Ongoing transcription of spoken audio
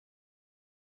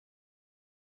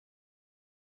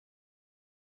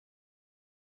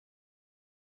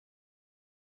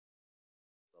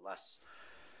the last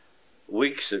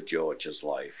weeks of George's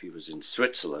life, he was in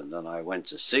Switzerland, and I went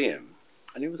to see him,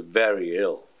 and he was very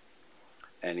ill,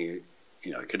 and he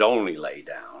could only lay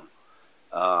down.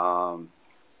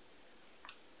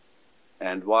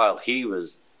 And while he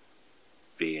was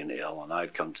being ill, and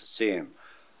I'd come to see him,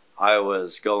 I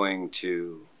was going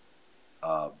to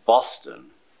Boston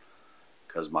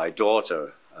because my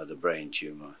daughter had a brain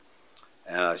tumor,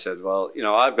 and I said, "Well,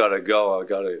 I've got to go. I've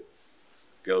got to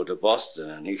go to Boston."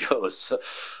 And he goes,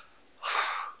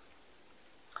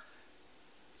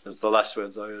 that's the last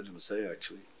words I heard him say,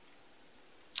 actually.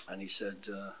 And he said,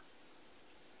 "Do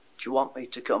you want me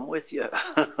to come with you?"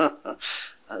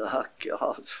 Oh,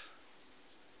 God.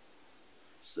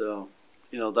 So,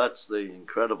 that's the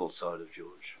incredible side of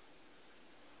George.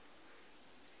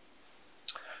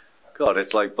 God,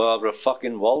 it's like Barbara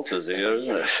fucking Walters here,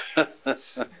 isn't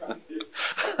it?